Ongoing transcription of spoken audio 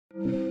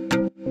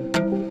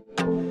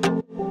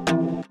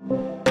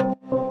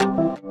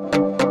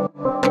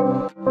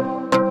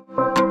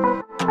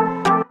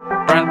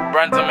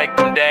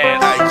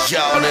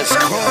Y'all, it's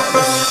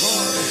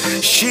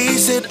Kronos. She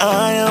said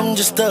I am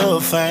just a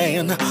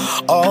fan,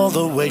 all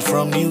the way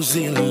from New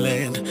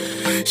Zealand.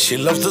 She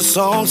loves the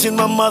songs in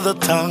my mother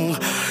tongue,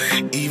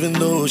 even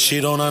though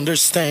she don't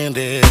understand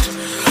it.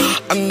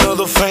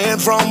 Another fan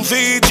from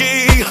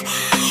Fiji,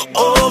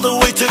 all the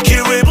way to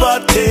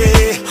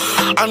Kiribati.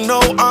 I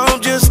know I'm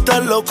just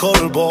a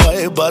local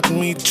boy, but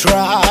me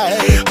try.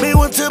 Me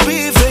want to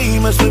be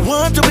famous, me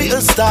want to be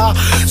a star.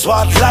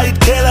 Spotlight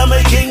killer,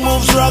 making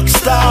moves, rock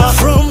star.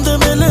 From the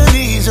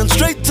Melanesian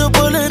straight to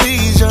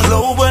Polynesian,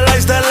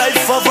 globalize the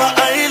life of an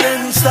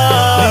island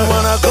star. Me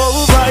wanna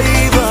go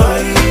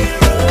viral,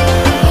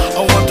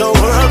 I want the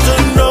world to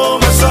know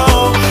my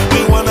song.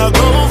 Me wanna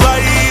go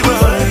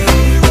viral,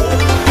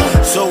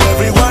 so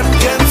everyone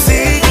can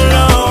sing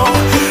along.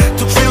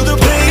 To feel the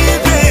pain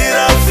that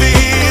I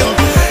feel,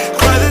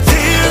 cry the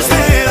tears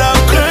that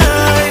I've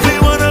cried. We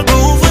wanna go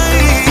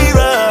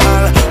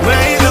viral.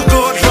 May the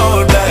good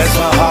Lord bless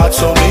my heart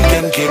so we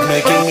can keep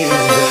making music.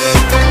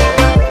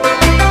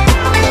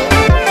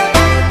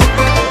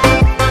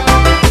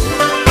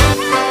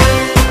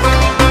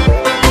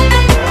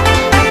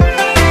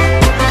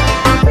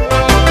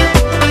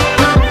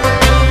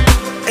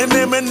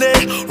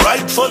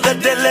 Right for the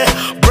dele,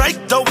 break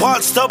the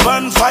walls, the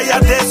bonfire,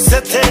 this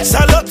city.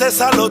 Salute,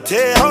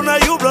 salute, how now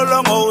you blow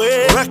long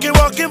away. Rocky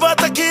walking, but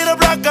the kid of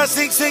black, I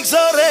sing,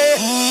 sorry.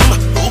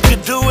 Who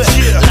could do it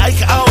like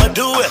how I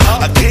do it?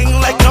 A king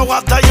like no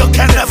other.